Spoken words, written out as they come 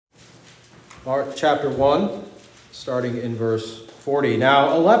Mark chapter 1, starting in verse 40.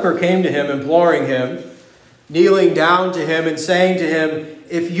 Now a leper came to him, imploring him, kneeling down to him and saying to him,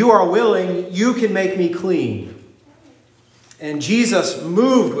 "If you are willing, you can make me clean." And Jesus,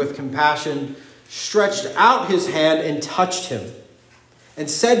 moved with compassion, stretched out his hand and touched him,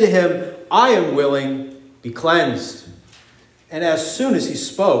 and said to him, "I am willing, be cleansed." And as soon as he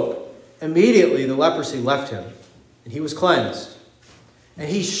spoke, immediately the leprosy left him, and he was cleansed. And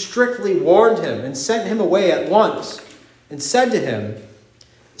he strictly warned him and sent him away at once, and said to him,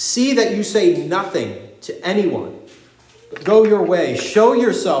 "See that you say nothing to anyone, but go your way, show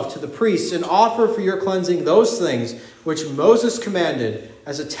yourself to the priests, and offer for your cleansing those things which Moses commanded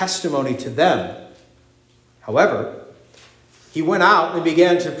as a testimony to them." However, he went out and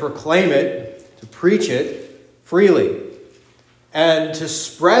began to proclaim it, to preach it freely, and to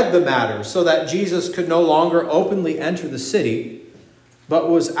spread the matter, so that Jesus could no longer openly enter the city, but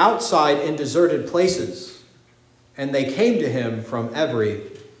was outside in deserted places. And they came to him from every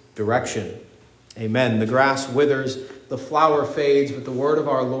direction. Amen. The grass withers, the flower fades, but the word of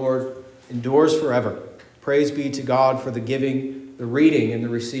our Lord endures forever. Praise be to God for the giving, the reading, and the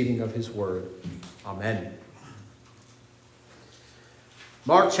receiving of his word. Amen.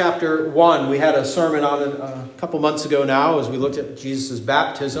 Mark chapter 1, we had a sermon on it a couple months ago now as we looked at Jesus'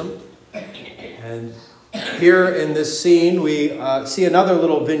 baptism. And here in this scene, we see another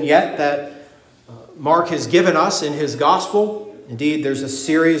little vignette that Mark has given us in his gospel. Indeed, there's a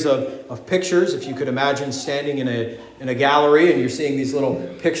series of pictures. If you could imagine standing in a gallery and you're seeing these little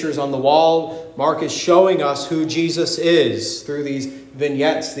pictures on the wall, Mark is showing us who Jesus is through these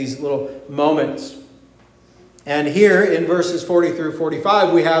vignettes, these little moments. And here in verses 40 through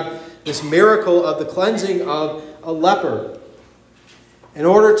 45, we have this miracle of the cleansing of a leper. In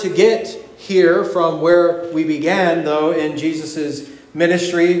order to get here from where we began, though, in Jesus'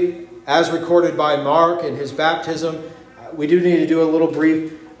 ministry, as recorded by Mark in his baptism, we do need to do a little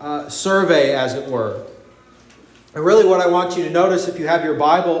brief survey, as it were. And really what I want you to notice, if you have your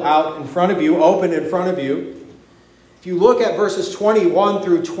Bible out in front of you, open in front of you, if you look at verses 21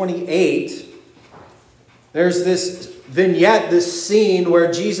 through 28, there's this vignette, this scene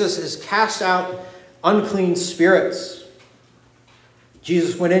where Jesus has cast out unclean spirits.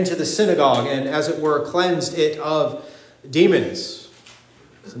 Jesus went into the synagogue and, as it were, cleansed it of demons.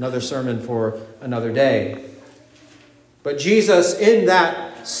 It's another sermon for another day. But Jesus, in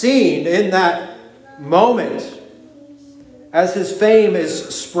that scene, in that moment, as his fame is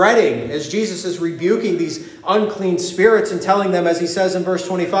spreading, as Jesus is rebuking these unclean spirits and telling them, as he says in verse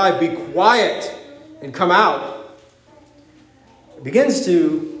 25, "Be quiet and come out," it begins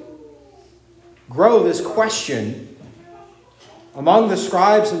to grow this question among the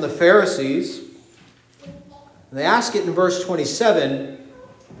scribes and the Pharisees. And they ask it in verse 27,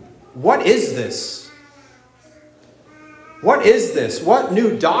 "What is this? What is this? What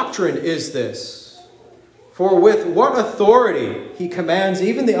new doctrine is this? For with what authority he commands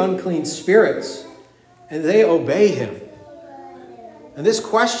even the unclean spirits, and they obey him?" And this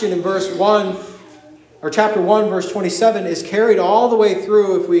question in verse 1, or chapter 1, verse 27, is carried all the way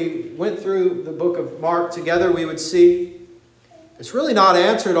through. If we went through the book of Mark together, we would see it's really not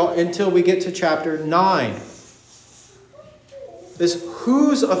answered until we get to chapter 9. This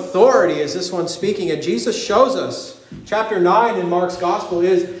whose authority is this one speaking? And Jesus shows us. Chapter 9 in Mark's gospel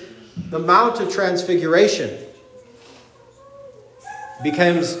is the Mount of Transfiguration. It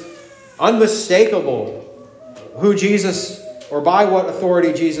becomes unmistakable who Jesus, or by what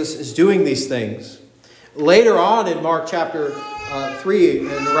authority Jesus is doing these things. Later on in Mark chapter 3,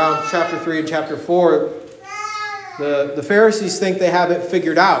 and around chapter 3 and chapter 4, the Pharisees think they have it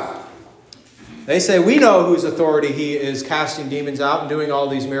figured out. They say, "We know whose authority he is casting demons out and doing all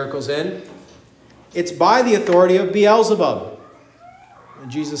these miracles in. It's by the authority of Beelzebub."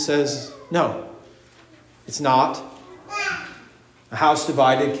 And Jesus says, "No, it's not. A house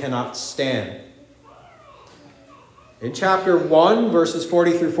divided cannot stand." In chapter 1, verses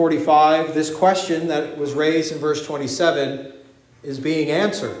 40 through 45, this question that was raised in verse 27 is being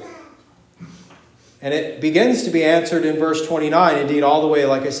answered. And it begins to be answered in verse 29, indeed all the way,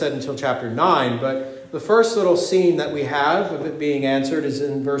 like I said, until chapter 9. But the first little scene that we have of it being answered is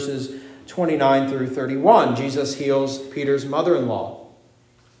in verses 29 through 31. Jesus heals Peter's mother-in-law.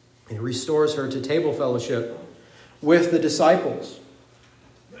 He restores her to table fellowship with the disciples.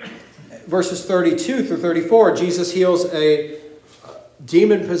 Verses 32 through 34, Jesus heals a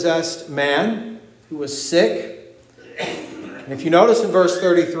demon-possessed man who was sick. And if you notice in verse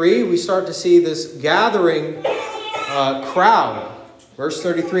 33, we start to see this gathering crowd. Verse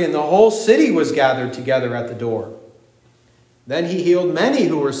 33, "And the whole city was gathered together at the door. Then he healed many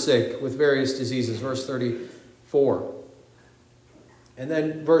who were sick with various diseases, verse 34. And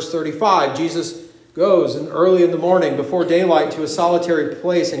then verse 35, Jesus goes early in the morning before daylight to a solitary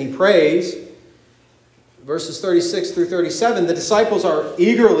place and he prays. Verses 36 through 37, the disciples are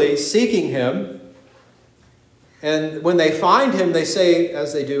eagerly seeking him. And when they find him, they say,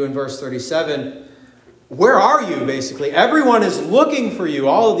 as they do in verse 37, "Where are you?" Basically, everyone is looking for you.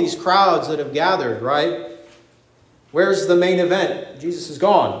 All of these crowds that have gathered, right? Where's the main event? Jesus is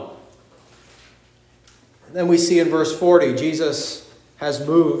gone. And then we see in verse 40, Jesus has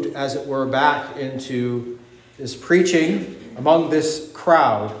moved, as it were, back into his preaching among this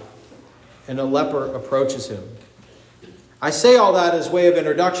crowd, and a leper approaches him. I say all that as way of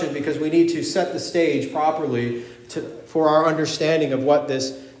introduction because we need to set the stage properly for our understanding of what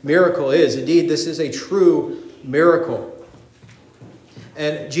this miracle is. Indeed, this is a true miracle.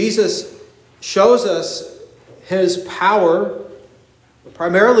 And Jesus shows us his power.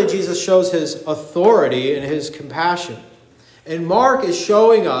 Primarily, Jesus shows his authority and his compassion. And Mark is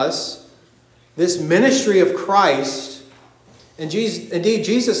showing us this ministry of Christ. And indeed,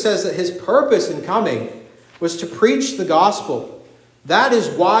 Jesus says that his purpose in coming was to preach the gospel. That is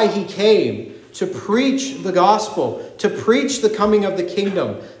why he came, to preach the gospel, to preach the coming of the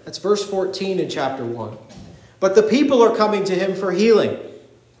kingdom. That's verse 14 in chapter 1. But the people are coming to him for healing.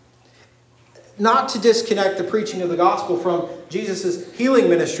 Not to disconnect the preaching of the gospel from Jesus' healing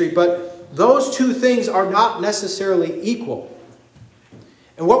ministry, but those two things are not necessarily equal.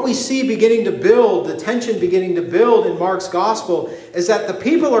 And what we see beginning to build, the tension beginning to build in Mark's gospel, is that the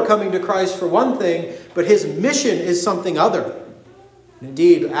people are coming to Christ for one thing, but his mission is something other.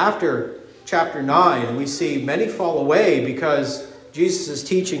 Indeed, after chapter 9, we see many fall away because Jesus'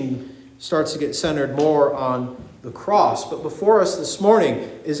 teaching starts to get centered more on the cross. But before us this morning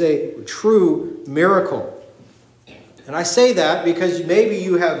is a true miracle. And I say that because maybe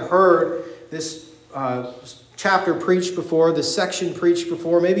you have heard this chapter preached before, this section preached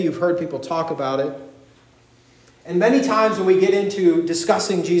before. Maybe you've heard people talk about it. And many times when we get into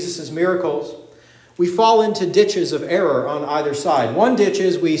discussing Jesus' miracles, we fall into ditches of error on either side. One ditch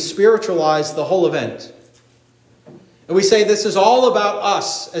is we spiritualize the whole event. And we say this is all about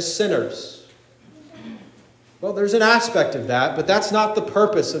us as sinners. Well, there's an aspect of that, but that's not the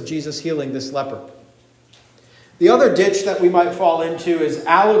purpose of Jesus healing this leper. The other ditch that we might fall into is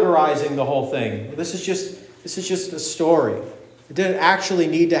allegorizing the whole thing. This is just a story. It didn't actually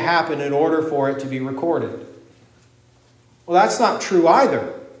need to happen in order for it to be recorded. Well, that's not true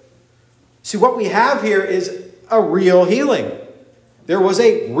either. See, what we have here is a real healing. There was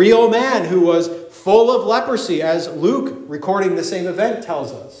a real man who was full of leprosy, as Luke, recording the same event,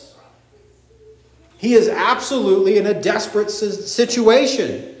 tells us. He is absolutely in a desperate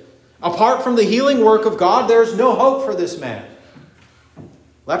situation. Apart from the healing work of God, there's no hope for this man.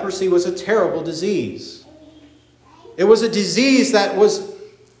 Leprosy was a terrible disease. It was a disease that was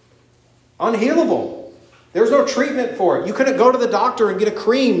unhealable. There was no treatment for it. You couldn't go to the doctor and get a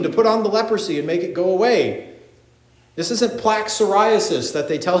cream to put on the leprosy and make it go away. This isn't plaque psoriasis that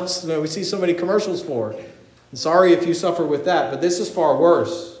they tell us, we see so many commercials for. I'm sorry if you suffer with that, but this is far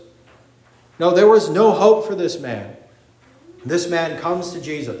worse. No, there was no hope for this man. This man comes to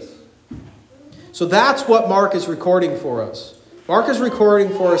Jesus. So that's what Mark is recording for us. Mark is recording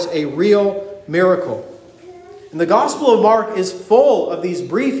for us a real miracle. And the Gospel of Mark is full of these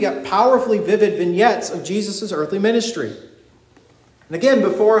brief yet powerfully vivid vignettes of Jesus' earthly ministry. And again,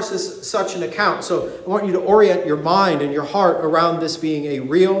 before us is such an account. So I want you to orient your mind and your heart around this being a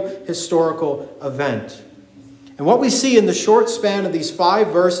real historical event. And what we see in the short span of these 5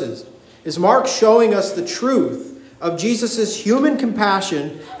 verses is Mark showing us the truth of Jesus' human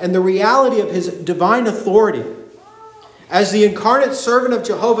compassion and the reality of his divine authority. As the incarnate servant of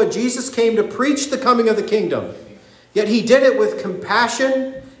Jehovah, Jesus came to preach the coming of the kingdom. Yet he did it with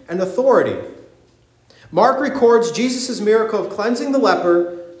compassion and authority. Mark records Jesus' miracle of cleansing the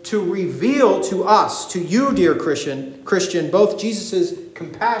leper to reveal to us, to you, dear Christian, both Jesus'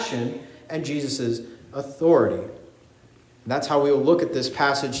 compassion and Jesus' authority. And that's how we will look at this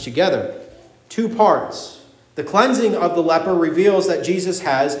passage together. 2 parts. The cleansing of the leper reveals that Jesus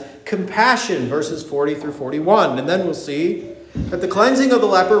has compassion, verses 40 through 41. And then we'll see that the cleansing of the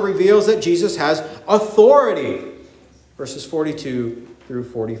leper reveals that Jesus has authority, verses 42 through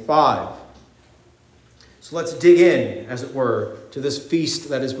 45. So let's dig in, as it were, to this feast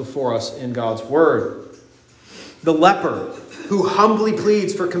that is before us in God's Word. The leper who humbly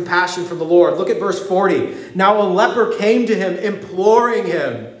pleads for compassion from the Lord. Look at verse 40. Now a leper came to him, imploring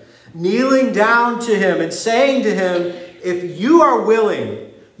him, kneeling down to him and saying to him, "If you are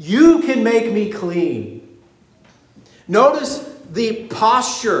willing, you can make me clean." Notice the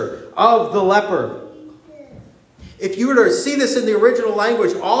posture of the leper. If you were to see this in the original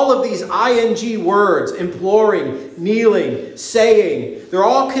language, all of these ing words, imploring, kneeling, saying, they're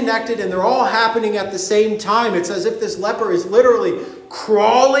all connected and they're all happening at the same time. It's as if this leper is literally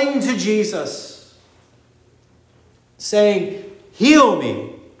crawling to Jesus, saying, heal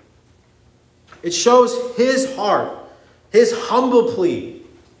me. It shows his heart, his humble plea.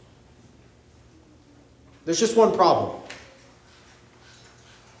 There's just one problem.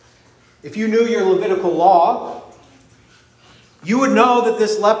 If you knew your Levitical law, you would know that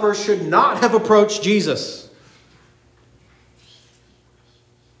this leper should not have approached Jesus.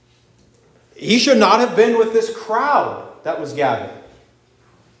 He should not have been with this crowd that was gathered.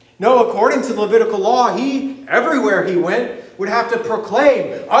 No, according to the Levitical law, he, everywhere he went, would have to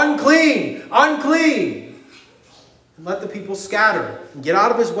proclaim, unclean, unclean, and let the people scatter and get out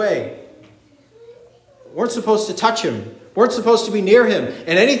of his way. Weren't supposed to touch him, weren't supposed to be near him,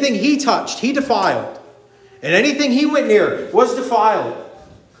 and anything he touched, he defiled. And anything he went near was defiled.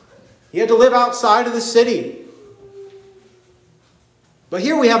 He had to live outside of the city. But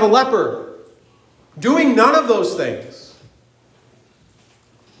here we have a leper doing none of those things.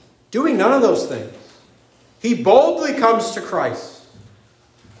 Doing none of those things. He boldly comes to Christ.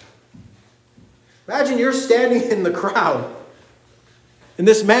 Imagine you're standing in the crowd, and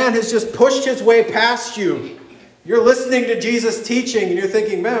this man has just pushed his way past you. You're listening to Jesus teaching, and you're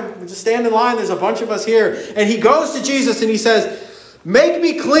thinking, man, we'll just stand in line. There's a bunch of us here. And he goes to Jesus and he says, make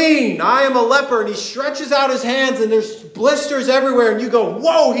me clean. I am a leper. And he stretches out his hands and there's blisters everywhere. And you go,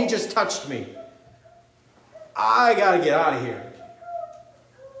 whoa, he just touched me. I got to get out of here.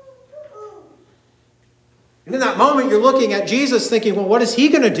 And in that moment, you're looking at Jesus thinking, well, what is he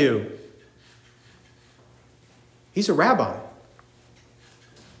going to do? He's a rabbi.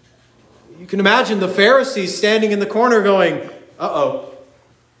 You can imagine the Pharisees standing in the corner going, uh-oh.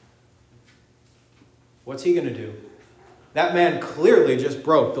 What's he going to do? That man clearly just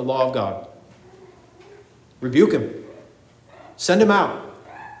broke the law of God. Rebuke him. Send him out.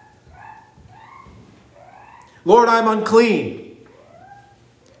 Lord, I'm unclean.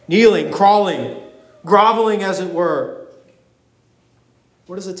 Kneeling, crawling, groveling as it were.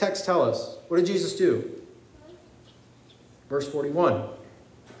 What does the text tell us? What did Jesus do? Verse 41.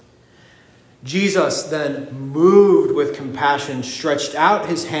 Jesus then, moved with compassion, stretched out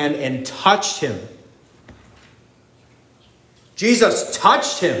his hand and touched him. Jesus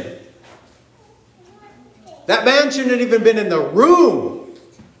touched him. That man shouldn't have even been in the room.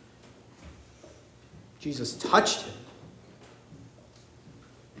 Jesus touched him.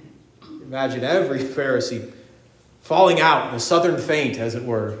 Imagine every Pharisee falling out in a southern faint, as it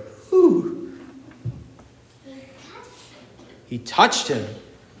were. Whew. He touched him.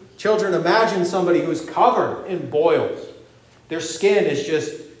 Children, imagine somebody who's covered in boils. Their skin is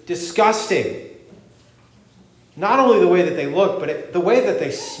just disgusting. Not only the way that they look, but the way that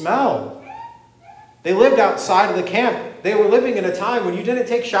they smell. They lived outside of the camp. They were living in a time when you didn't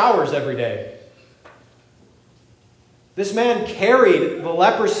take showers every day. This man carried the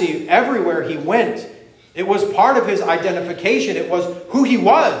leprosy everywhere he went. It was part of his identification. It was who he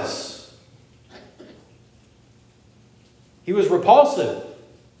was. He was repulsive.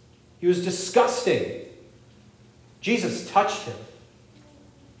 He was disgusting. Jesus touched him.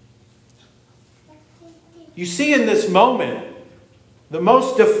 You see in this moment, the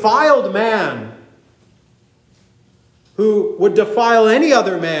most defiled man who would defile any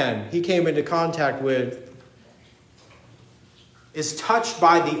other man he came into contact with is touched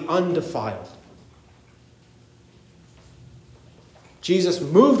by the undefiled. Jesus,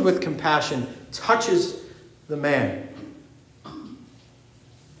 moved with compassion, touches the man.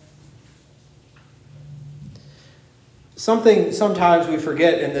 Something sometimes we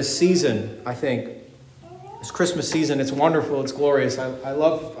forget in this season, I think. This Christmas season, it's wonderful, it's glorious. I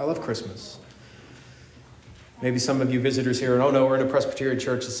love Christmas. Maybe some of you visitors here, oh no, we're in a Presbyterian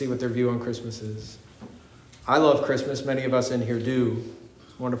church to see what their view on Christmas is. I love Christmas. Many of us in here do.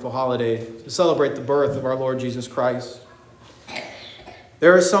 It's a wonderful holiday to celebrate the birth of our Lord Jesus Christ.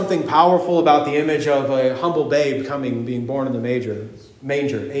 There is something powerful about the image of a humble babe being born in the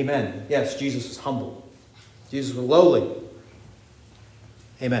manger. Amen. Yes, Jesus was humble. Jesus was lowly.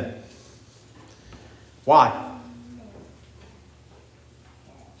 Amen. Why?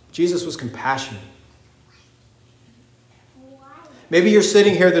 Jesus was compassionate. Maybe you're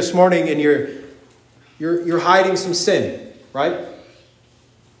sitting here this morning and you're hiding some sin, right?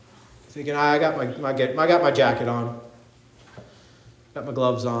 Thinking, I got my jacket on, got my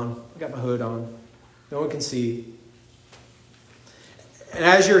gloves on, I got my hood on. No one can see. And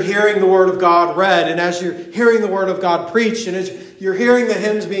as you're hearing the Word of God read, and as you're hearing the Word of God preached, and as you're hearing the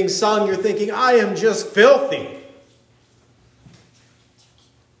hymns being sung, you're thinking, I am just filthy.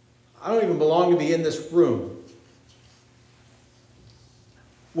 I don't even belong to be in this room.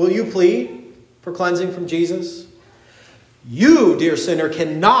 Will you plead for cleansing from Jesus? You, dear sinner,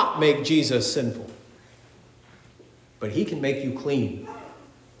 cannot make Jesus sinful. But he can make you clean.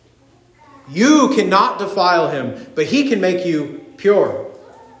 You cannot defile him, but he can make you pure.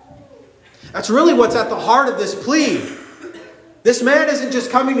 That's really what's at the heart of this plea. This man isn't just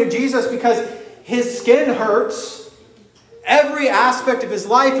coming to Jesus because his skin hurts. Every aspect of his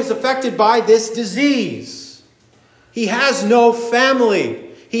life is affected by this disease. He has no family.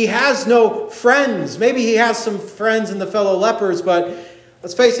 He has no friends. Maybe he has some friends in the fellow lepers, but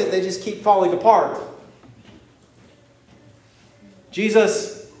let's face it, they just keep falling apart.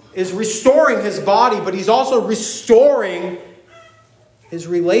 Jesus is restoring his body, but he's also restoring his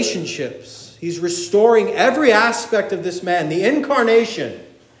relationships. He's restoring every aspect of this man. The incarnation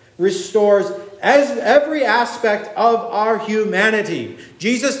restores every aspect of our humanity.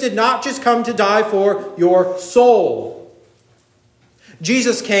 Jesus did not just come to die for your soul.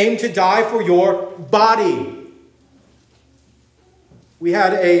 Jesus came to die for your body. We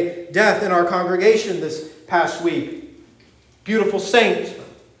had a death in our congregation this past week. Beautiful saint.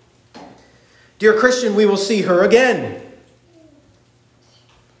 Dear Christian, we will see her again.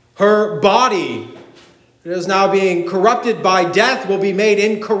 Her body that is now being corrupted by death will be made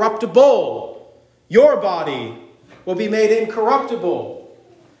incorruptible. Your body will be made incorruptible.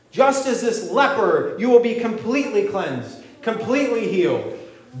 Just as this leper, you will be completely cleansed, completely healed.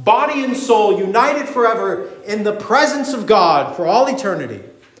 Body and soul united forever in the presence of God for all eternity.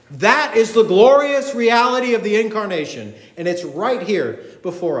 That is the glorious reality of the incarnation. And it's right here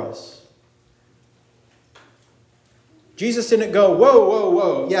before us. Jesus didn't go, whoa, whoa,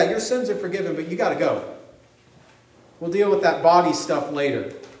 whoa. Yeah, your sins are forgiven, but you got to go. We'll deal with that body stuff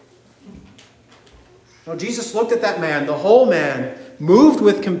later. No, Jesus looked at that man, the whole man, moved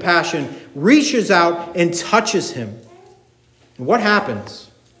with compassion, reaches out and touches him. And what happens?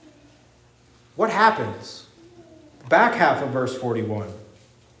 What happens? Back half of verse 41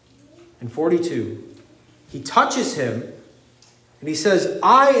 and 42. He touches him and he says,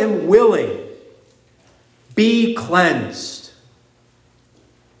 I am willing. Be cleansed.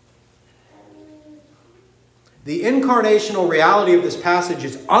 The incarnational reality of this passage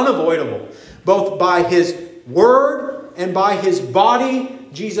is unavoidable. Both by his word and by his body,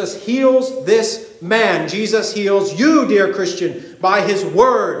 Jesus heals this man. Jesus heals you, dear Christian, by his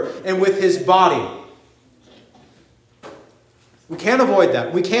word and with his body. We can't avoid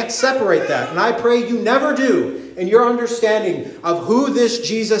that. We can't separate that. And I pray you never do in your understanding of who this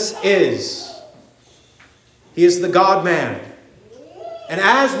Jesus is. He is the God-man. And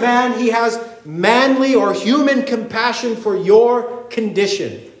as man, he has manly or human compassion for your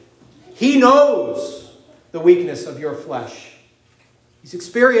condition. He knows the weakness of your flesh. He's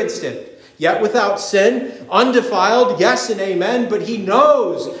experienced it. Yet without sin, undefiled, yes and amen, but he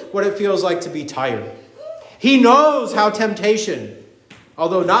knows what it feels like to be tired. He knows how temptation,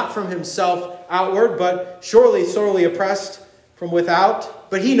 although not from himself outward, but surely sorely oppressed from without.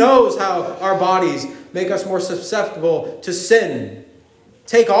 But he knows how our bodies make us more susceptible to sin.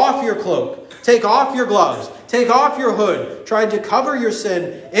 Take off your cloak. Take off your gloves. Take off your hood. Trying to cover your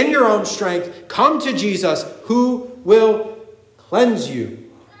sin in your own strength. Come to Jesus, who will cleanse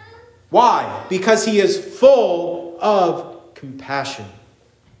you. Why? Because he is full of compassion.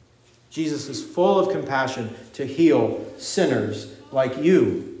 Jesus is full of compassion to heal sinners like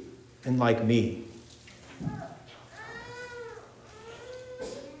you and like me.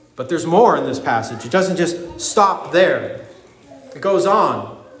 But there's more in this passage. It doesn't just stop there. It goes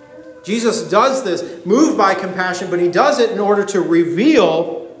on. Jesus does this, moved by compassion, but he does it in order to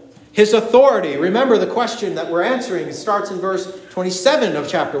reveal his authority. Remember the question that we're answering. It starts in verse 27 of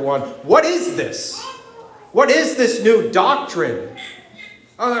chapter 1. What is this? What is this new doctrine?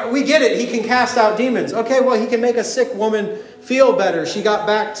 We get it. He can cast out demons. Okay, well, he can make a sick woman feel better. She got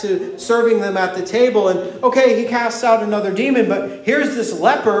back to serving them at the table. And okay, he casts out another demon. But here's this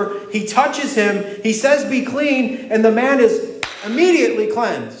leper. He touches him. He says, be clean. And the man is immediately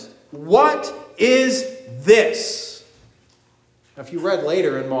cleansed. What is this? Now, if you read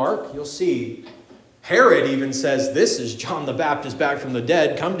later in Mark, you'll see Herod even says, this is John the Baptist back from the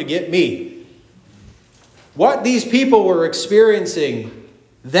dead. Come to get me. What these people were experiencing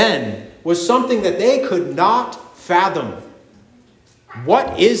then was something that they could not fathom.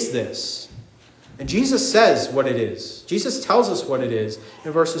 What is this? And Jesus says what it is. Jesus tells us what it is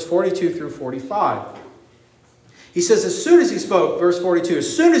in verses 42 through 45. He says, as soon as he spoke, verse 42,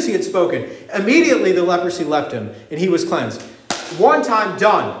 as soon as he had spoken, immediately the leprosy left him, and he was cleansed. One time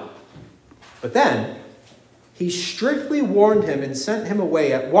done. But then, he strictly warned him and sent him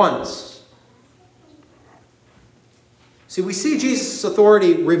away at once. See, we see Jesus'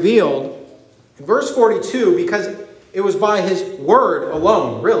 authority revealed in verse 42 because it was by his word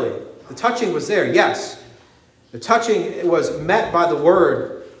alone, really. The touching was there, yes. The touching was met by the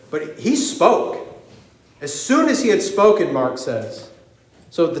word, but he spoke. As soon as he had spoken, Mark says.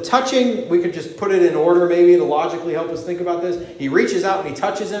 So the touching, we could just put it in order maybe to logically help us think about this. He reaches out and he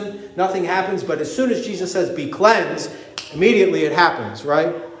touches him. Nothing happens. But as soon as Jesus says, be cleansed, immediately it happens,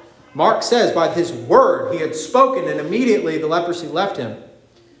 right? Mark says by his word he had spoken and immediately the leprosy left him.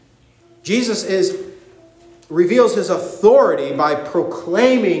 Jesus reveals his authority by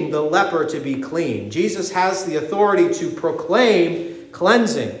proclaiming the leper to be clean. Jesus has the authority to proclaim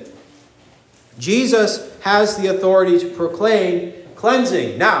cleansing. Jesus has the authority to proclaim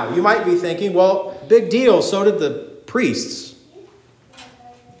cleansing. Now, you might be thinking, well, big deal, so did the priests.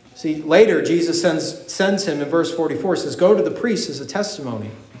 See, later Jesus sends him in verse 44, says, go to the priests as a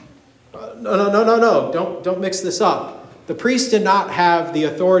testimony. No. Don't mix this up. The priest did not have the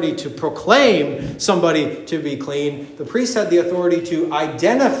authority to proclaim somebody to be clean. The priest had the authority to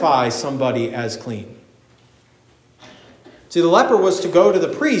identify somebody as clean. See, the leper was to go to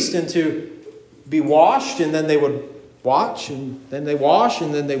the priest and to be washed, and then they would watch, and then they wash,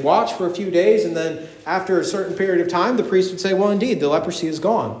 and then they watch for a few days, and then after a certain period of time, the priest would say, well, indeed, the leprosy is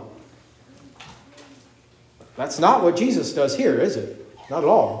gone. That's not what Jesus does here, is it? Not at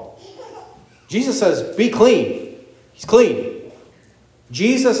all. Jesus says, be clean. He's clean.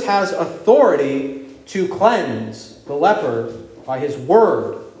 Jesus has authority to cleanse the leper by his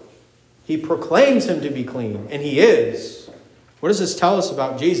word. He proclaims him to be clean, and he is. What does this tell us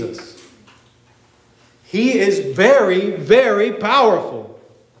about Jesus? He is very, very powerful.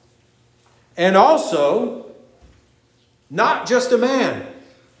 And also, not just a man.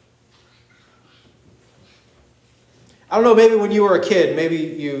 I don't know, maybe when you were a kid, maybe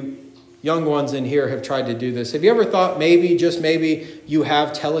you young ones in here have tried to do this. Have you ever thought maybe, just maybe, you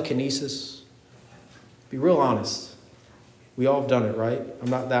have telekinesis? Be real honest. We all have done it, right? I'm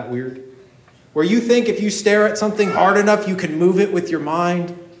not that weird. Where you think if you stare at something hard enough, you can move it with your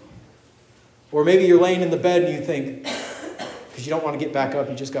mind. Or maybe you're laying in the bed and you think, because you don't want to get back up,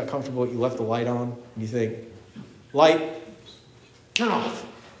 you just got comfortable, you left the light on, and you think, light, turn off.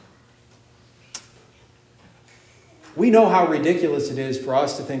 We know how ridiculous it is for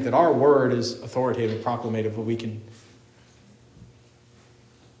us to think that our word is authoritative, proclamative, what we can.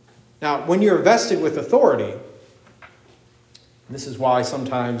 Now, when you're vested with authority, this is why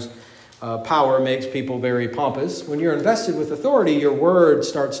sometimes power makes people very pompous. When you're invested with authority, your word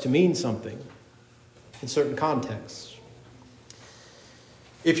starts to mean something in certain contexts.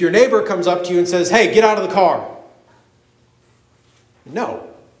 If your neighbor comes up to you and says, hey, get out of the car. No.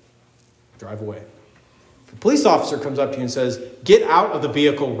 Drive away. If a police officer comes up to you and says, get out of the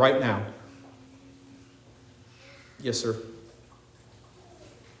vehicle right now. Yes, sir.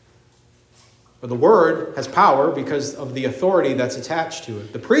 But the word has power because of the authority that's attached to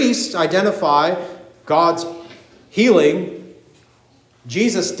it. The priests identify God's healing.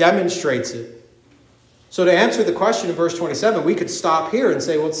 Jesus demonstrates it. So to answer the question in verse 27, we could stop here and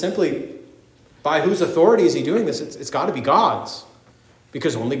say, well, it's simply by whose authority is he doing this? It's got to be God's.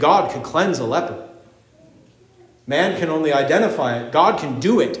 Because only God could cleanse a leper. Man can only identify it. God can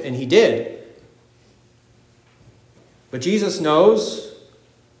do it, and he did. But Jesus knows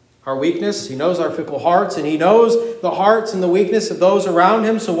our weakness. He knows our fickle hearts, and he knows the hearts and the weakness of those around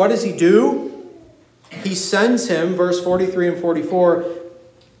him. So what does he do? He sends him, verse 43 and 44,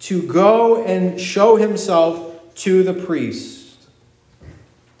 to go and show himself to the priest.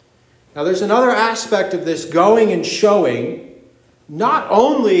 Now there's another aspect of this going and showing. Not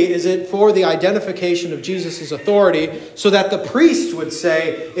only is it for the identification of Jesus' authority, so that the priest would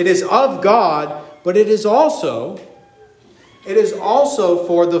say it is of God, but it is also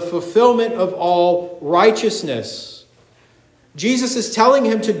for the fulfillment of all righteousness. Jesus is telling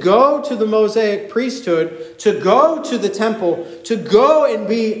him to go to the Mosaic priesthood, to go to the temple, to go and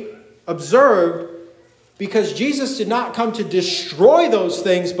be observed, because Jesus did not come to destroy those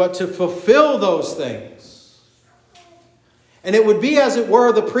things, but to fulfill those things. And it would be, as it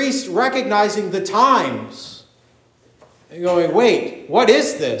were, the priest recognizing the times and going, wait, what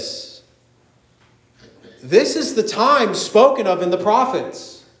is this? This is the time spoken of in the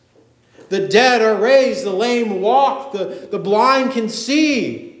prophets. The dead are raised, the lame walk, the blind can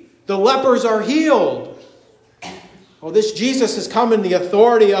see, the lepers are healed. Well, this Jesus has come in the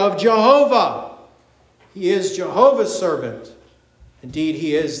authority of Jehovah. He is Jehovah's servant. Indeed,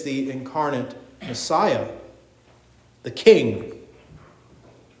 he is the incarnate Messiah, the King,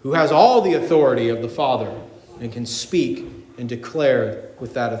 who has all the authority of the Father and can speak and declare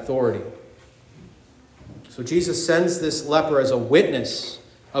with that authority. So Jesus sends this leper as a witness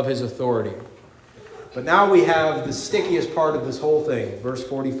of his authority. But now we have the stickiest part of this whole thing, verse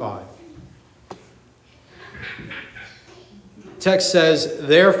 45. The text says,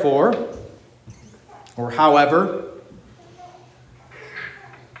 therefore, or however,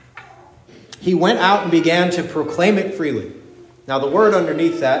 he went out and began to proclaim it freely. Now the word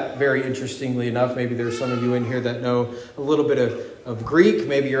underneath that, very interestingly enough, maybe there's some of you in here that know a little bit of Greek.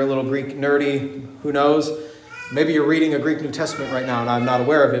 Maybe you're a little Greek nerdy, who knows? Maybe you're reading a Greek New Testament right now and I'm not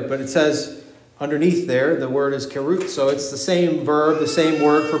aware of it, but it says underneath there, the word is keruzo. It's the same verb, the same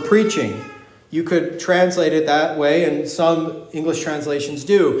word for preaching. You could translate it that way, and some English translations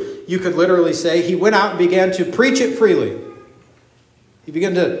do. You could literally say, he went out and began to preach it freely. He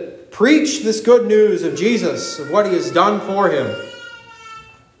began to preach this good news of Jesus, of what he has done for him.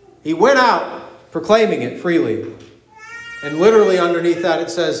 He went out proclaiming it freely. And literally underneath that it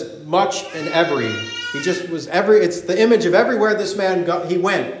says, much and every. He just was it's the image of everywhere this man he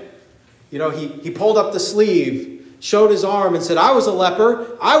went. You know, he pulled up the sleeve, showed his arm and said, I was a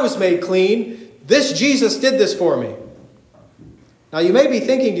leper. I was made clean. This Jesus did this for me. Now you may be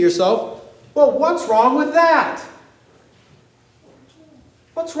thinking to yourself, well, what's wrong with that?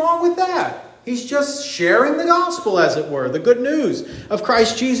 What's wrong with that? He's just sharing the gospel, as it were, the good news of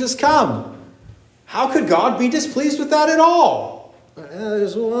Christ Jesus come. How could God be displeased with that at all?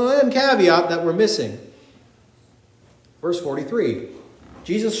 There's one caveat that we're missing. Verse 43.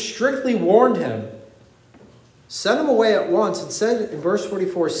 Jesus strictly warned him, sent him away at once, and said in verse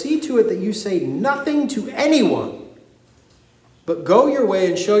 44, see to it that you say nothing to anyone, but go your way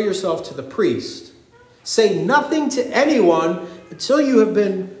and show yourself to the priest. Say nothing to anyone until you have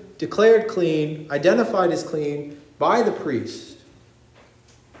been declared clean, identified as clean by the priest.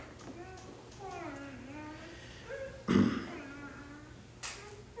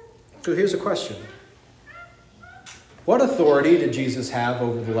 So here's a question. What authority did Jesus have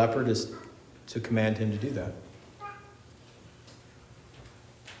over the leper to command him to do that?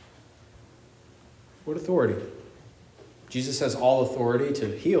 What authority? Jesus has all authority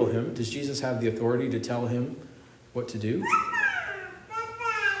to heal him. Does Jesus have the authority to tell him what to do?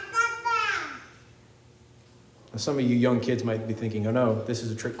 Now, some of you young kids might be thinking, oh no, this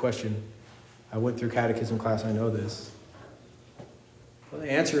is a trick question. I went through catechism class, I know this. Well,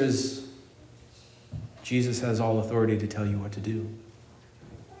 the answer is Jesus has all authority to tell you what to do.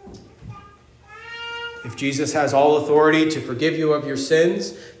 If Jesus has all authority to forgive you of your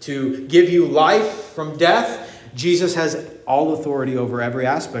sins, to give you life from death, Jesus has all authority over every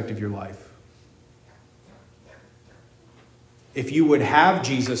aspect of your life. If you would have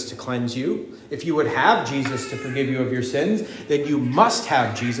Jesus to cleanse you, if you would have Jesus to forgive you of your sins, then you must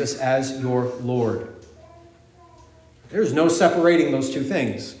have Jesus as your Lord. There's no separating those two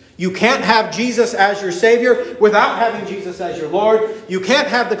things. You can't have Jesus as your Savior without having Jesus as your Lord. You can't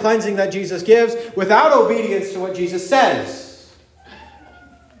have the cleansing that Jesus gives without obedience to what Jesus says.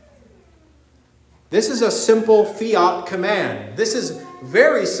 This is a simple fiat command. This is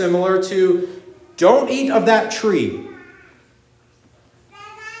very similar to don't eat of that tree.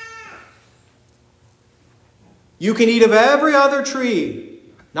 You can eat of every other tree,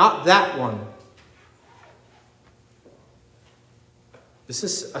 not that one. This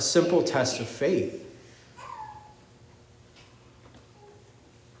is a simple test of faith.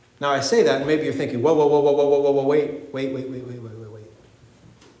 Now I say that, and maybe you're thinking, whoa, wait.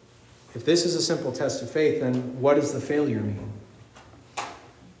 If this is a simple test of faith, then what does the failure mean?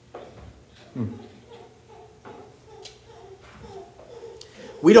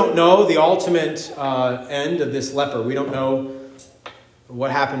 We don't know the ultimate end of this leper. We don't know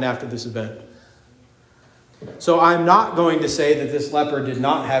what happened after this event. So I'm not going to say that this leper did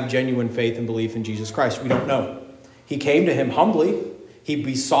not have genuine faith and belief in Jesus Christ. We don't know. He came to him humbly. He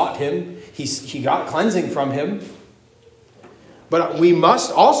besought him. He got cleansing from him. But we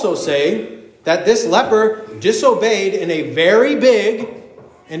must also say that this leper disobeyed in a very big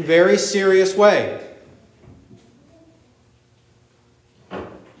and very serious way.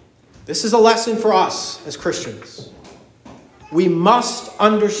 This is a lesson for us as Christians. We must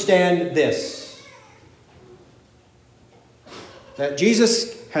understand this. That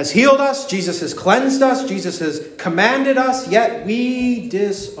Jesus has healed us, Jesus has cleansed us, Jesus has commanded us, yet we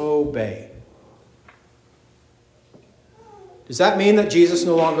disobey. Does that mean that Jesus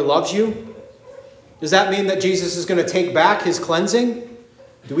no longer loves you? Does that mean that Jesus is going to take back his cleansing?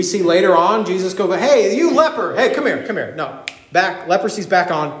 Do we see later on Jesus go, hey, you leper, hey, come here, come here. No, back, leprosy's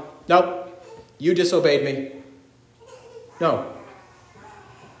back on. Nope, you disobeyed me. No.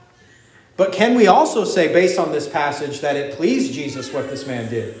 But can we also say, based on this passage, that it pleased Jesus what this man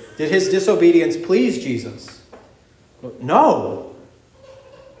did? Did his disobedience please Jesus? No.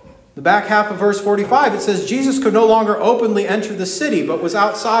 The back half of verse 45, it says, Jesus could no longer openly enter the city, but was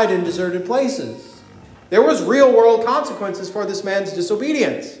outside in deserted places. There was real-world consequences for this man's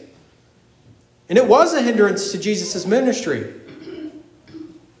disobedience. And it was a hindrance to Jesus' ministry.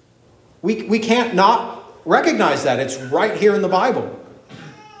 We can't not recognize that. It's right here in the Bible.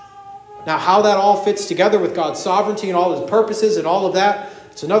 Now, how that all fits together with God's sovereignty and all his purposes and all of that,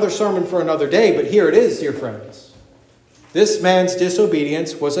 it's another sermon for another day, but here it is, dear friends. This man's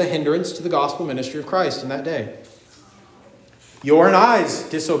disobedience was a hindrance to the gospel ministry of Christ in that day. Your and I's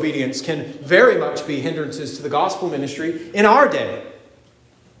disobedience can very much be hindrances to the gospel ministry in our day.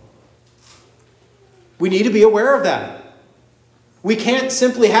 We need to be aware of that. We can't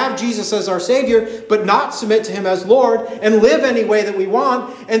simply have Jesus as our Savior, but not submit to him as Lord and live any way that we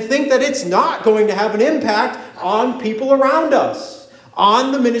want and think that it's not going to have an impact on people around us,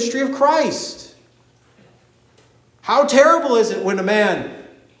 on the ministry of Christ. How terrible is it when a man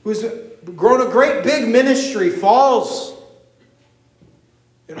who's grown a great big ministry falls?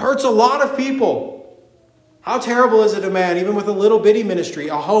 It hurts a lot of people. How terrible is it a man, even with a little bitty ministry,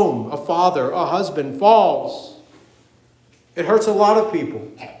 a home, a father, a husband, falls? It hurts a lot of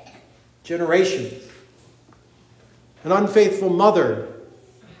people. Generations. An unfaithful mother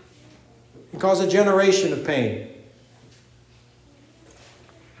can cause a generation of pain.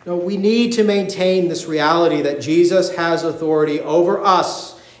 No, we need to maintain this reality that Jesus has authority over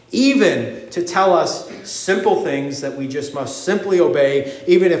us, even to tell us simple things that we just must simply obey,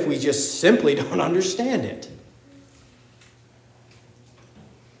 even if we just simply don't understand it.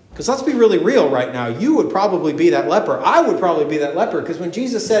 Because let's be really real right now. You would probably be that leper. I would probably be that leper. Because when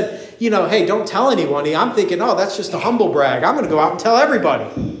Jesus said, hey, don't tell anyone, I'm thinking, oh, that's just a humble brag. I'm going to go out and tell everybody.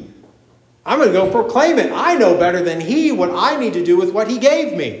 I'm going to go proclaim it. I know better than he what I need to do with what he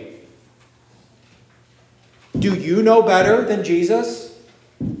gave me. Do you know better than Jesus?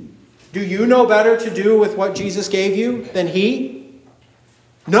 Do you know better to do with what Jesus gave you than he?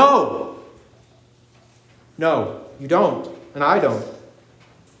 No. No, you don't. And I don't.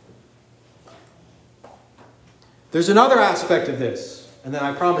 There's another aspect of this, and then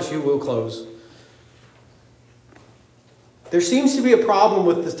I promise you we'll close. There seems to be a problem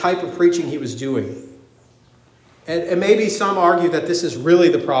with the type of preaching he was doing. And maybe some argue that this is really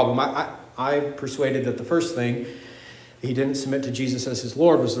the problem. I'm persuaded that the first thing, he didn't submit to Jesus as his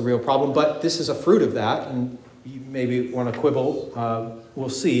Lord, was the real problem. But this is a fruit of that, and you maybe want to quibble. We'll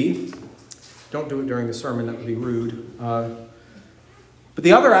see. Don't do it during the sermon. That would be rude. But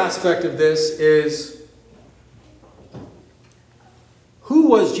the other aspect of this is, who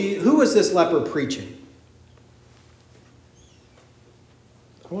was this leper preaching?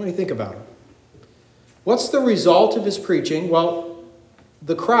 I want you to think about it. What's the result of his preaching? Well,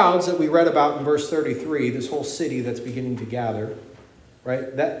 the crowds that we read about in verse 33, this whole city that's beginning to gather,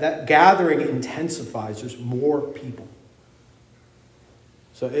 right? That gathering intensifies. There's more people.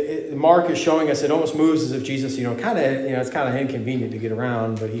 So Mark is showing us, it almost moves as if Jesus, it's kind of inconvenient to get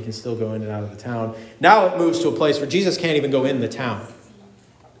around, but he can still go in and out of the town. Now it moves to a place where Jesus can't even go in the town.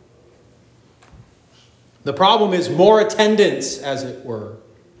 The problem is more attendance, as it were.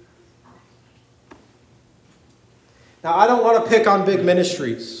 Now, I don't want to pick on big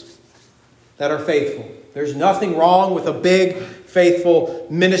ministries that are faithful. There's nothing wrong with a big, faithful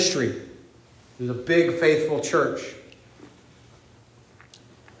ministry. There's a big, faithful church.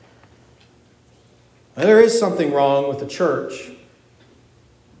 Now, there is something wrong with a church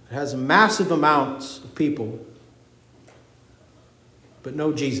that has massive amounts of people, but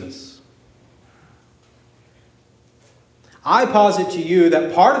no Jesus. I posit to you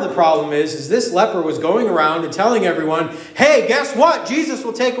that part of the problem is this leper was going around and telling everyone, hey, guess what? Jesus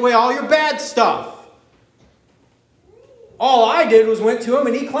will take away all your bad stuff. All I did was went to him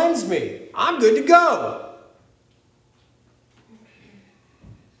and he cleansed me. I'm good to go.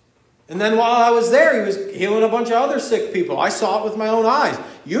 And then while I was there, he was healing a bunch of other sick people. I saw it with my own eyes.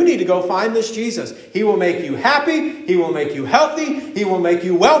 You need to go find this Jesus. He will make you happy. He will make you healthy. He will make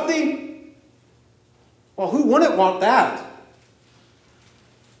you wealthy. Well, who wouldn't want that?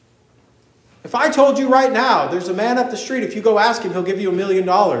 If I told you right now, there's a man up the street, if you go ask him, he'll give you $1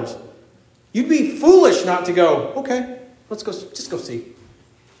 million. You'd be foolish not to go, okay, let's go, just go see.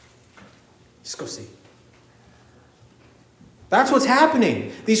 Just go see. That's what's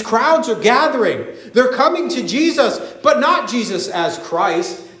happening. These crowds are gathering. They're coming to Jesus, but not Jesus as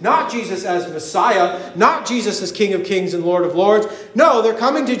Christ, not Jesus as Messiah, not Jesus as King of Kings and Lord of Lords. No, they're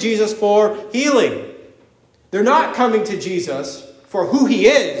coming to Jesus for healing. They're not coming to Jesus for who he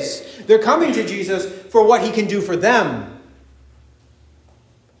is. They're coming to Jesus for what he can do for them.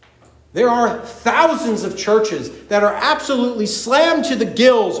 There are thousands of churches that are absolutely slammed to the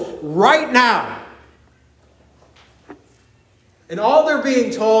gills right now. And all they're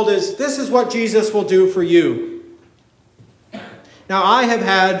being told is, this is what Jesus will do for you. Now, I have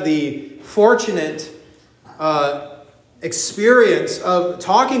had the fortunate experience of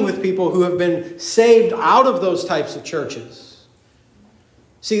talking with people who have been saved out of those types of churches.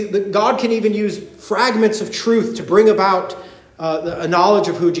 See, God can even use fragments of truth to bring about a knowledge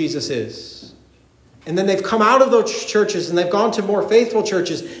of who Jesus is. And then they've come out of those churches and they've gone to more faithful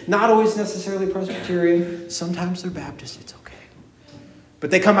churches, not always necessarily Presbyterian. Sometimes they're Baptist, it's okay. But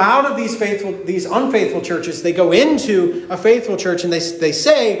they come out of these unfaithful churches, they go into a faithful church and they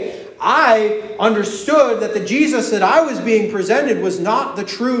say, I understood that the Jesus that I was being presented was not the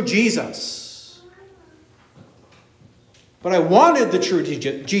true Jesus. But I wanted the true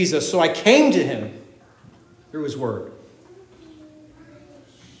Jesus, so I came to him through his word.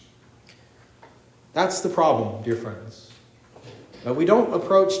 That's the problem, dear friends. We don't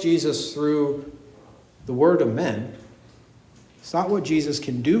approach Jesus through the word of men. It's not what Jesus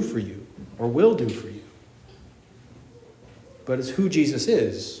can do for you or will do for you. But it's who Jesus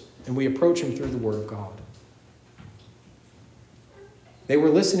is, and we approach him through the word of God. They were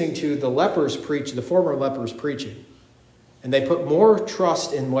listening to the lepers preach, the former lepers preaching, and they put more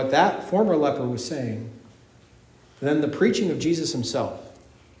trust in what that former leper was saying than the preaching of Jesus himself.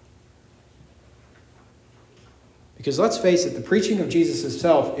 Because let's face it, the preaching of Jesus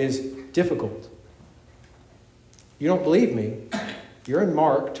himself is difficult. You don't believe me? You're in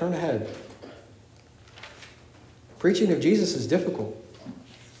Mark. Turn ahead. Preaching of Jesus is difficult.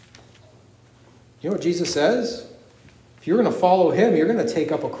 You know what Jesus says? If you're going to follow him, you're going to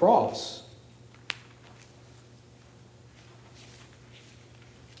take up a cross.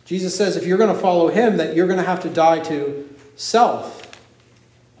 Jesus says if you're going to follow him, that you're going to have to die to self.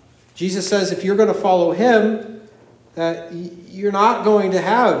 Jesus says if you're going to follow him, that you're not going to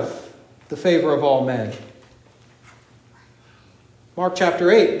have the favor of all men. Mark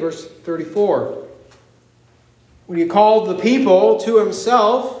chapter 8, verse 34. When he called the people to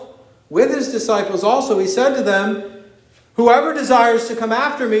himself, with his disciples also, he said to them, whoever desires to come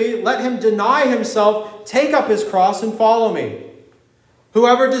after me, let him deny himself, take up his cross, and follow me.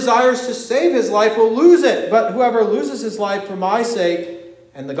 Whoever desires to save his life will lose it, but whoever loses his life for my sake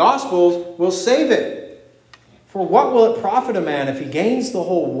and the gospel's will save it. For what will it profit a man if he gains the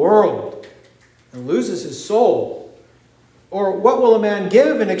whole world and loses his soul? Or what will a man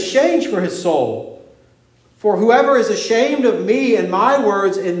give in exchange for his soul? For whoever is ashamed of me and my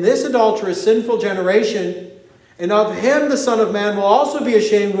words in this adulterous, sinful generation, and of him the Son of Man will also be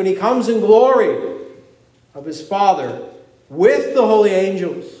ashamed when he comes in glory of his Father with the holy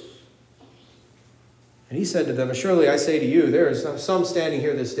angels. And he said to them, surely I say to you, there is some standing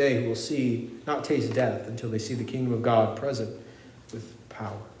here this day who will not taste death until they see the kingdom of God present with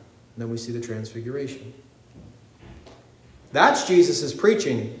power. And then we see the transfiguration. That's Jesus'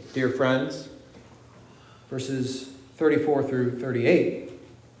 preaching, dear friends. Verses 34 through 38.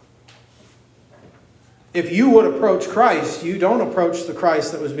 If you would approach Christ, you don't approach the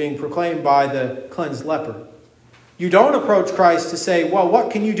Christ that was being proclaimed by the cleansed leper. You don't approach Christ to say, well,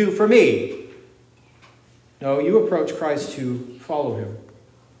 what can you do for me? No, you approach Christ to follow him,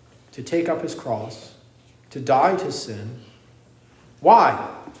 to take up his cross, to die to sin.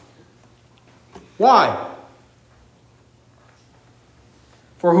 Why? Why?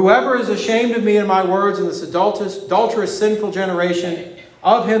 For whoever is ashamed of me and my words in this adulterous, sinful generation,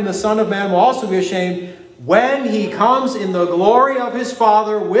 of him the Son of Man will also be ashamed when he comes in the glory of his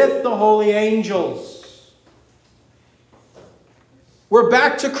Father with the holy angels. We're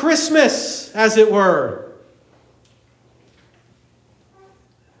back to Christmas, as it were.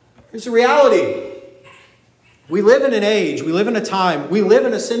 Here's the reality. We live in an age, we live in a time, we live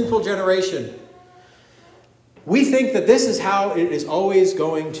in a sinful generation. We think that this is how it is always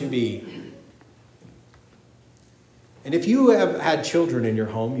going to be. And if you have had children in your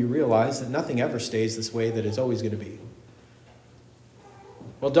home, you realize that nothing ever stays this way that it's always going to be.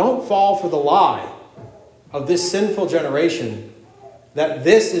 Well, don't fall for the lie of this sinful generation that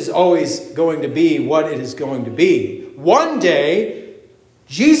this is always going to be what it is going to be. One day,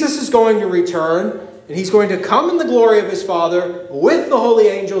 Jesus is going to return, and he's going to come in the glory of his Father with the holy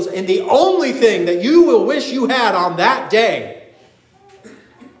angels, and the only thing that you will wish you had on that day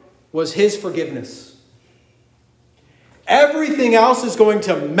was his forgiveness. Everything else is going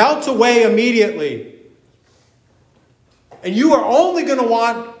to melt away immediately. And you are only going to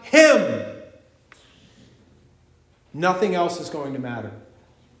want him. Nothing else is going to matter.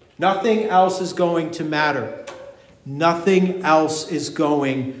 Nothing else is going to matter. Nothing else is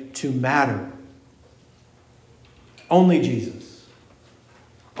going to matter. Only Jesus.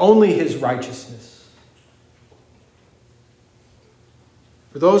 Only his righteousness.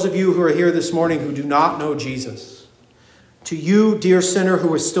 For those of you who are here this morning who do not know Jesus, to you, dear sinner,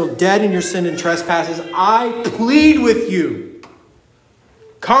 who are still dead in your sin and trespasses, I plead with you.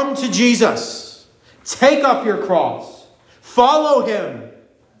 Come to Jesus. Take up your cross. Follow him.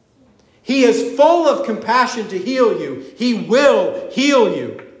 He is full of compassion to heal you. He will heal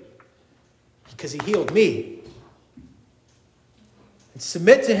you. Because he healed me. And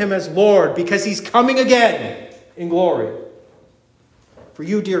submit to him as Lord, because he's coming again in glory. For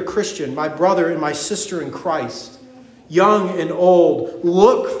you, dear Christian, my brother and my sister in Christ, young and old,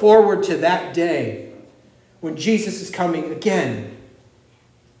 look forward to that day when Jesus is coming again.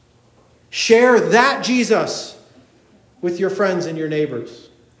 Share that Jesus with your friends and your neighbors.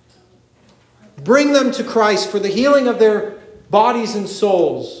 Bring them to Christ for the healing of their bodies and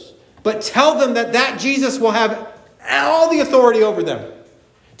souls. But tell them that Jesus will have all the authority over them.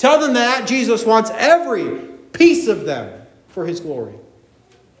 Tell them that Jesus wants every piece of them for his glory.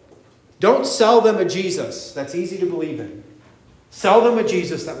 Don't sell them a Jesus that's easy to believe in. Sell them a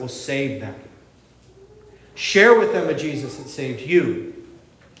Jesus that will save them. Share with them a Jesus that saved you.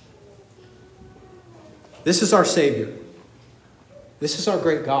 This is our Savior. This is our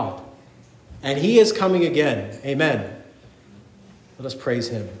great God. And he is coming again. Amen. Let us praise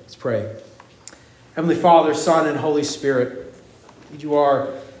him. Let's pray. Heavenly Father, Son, and Holy Spirit, you are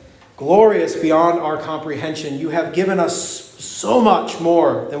glorious beyond our comprehension. You have given us so much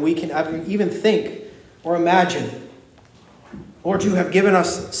more than we can ever even think or imagine. Lord, you have given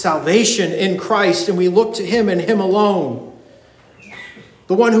us salvation in Christ, and we look to him and him alone.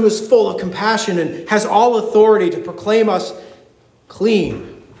 The one who is full of compassion and has all authority to proclaim us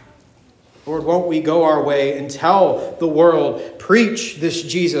clean. Lord, won't we go our way and tell the world, preach this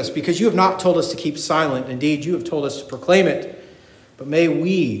Jesus, because you have not told us to keep silent. Indeed, you have told us to proclaim it. But may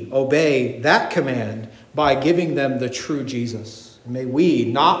we obey that command by giving them the true Jesus. And may we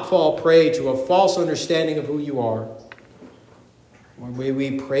not fall prey to a false understanding of who you are. Lord, may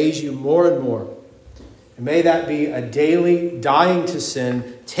we praise you more and more. And may that be a daily dying to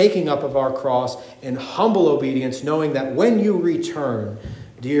sin, taking up of our cross, and humble obedience, knowing that when you return,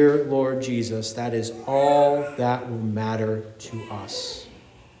 dear Lord Jesus, that is all that will matter to us.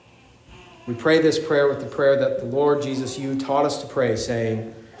 We pray this prayer with the prayer that the Lord Jesus, you taught us to pray,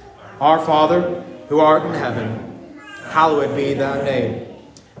 saying, Our Father, who art in heaven, hallowed be thy name.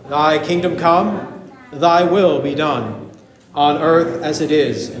 Thy kingdom come, thy will be done, on earth as it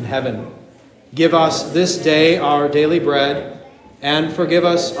is in heaven. Give us this day our daily bread, and forgive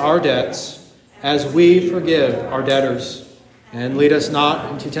us our debts, as we forgive our debtors. And lead us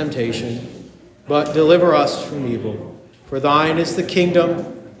not into temptation, but deliver us from evil. For thine is the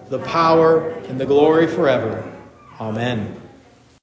kingdom, the power, and the glory forever. Amen.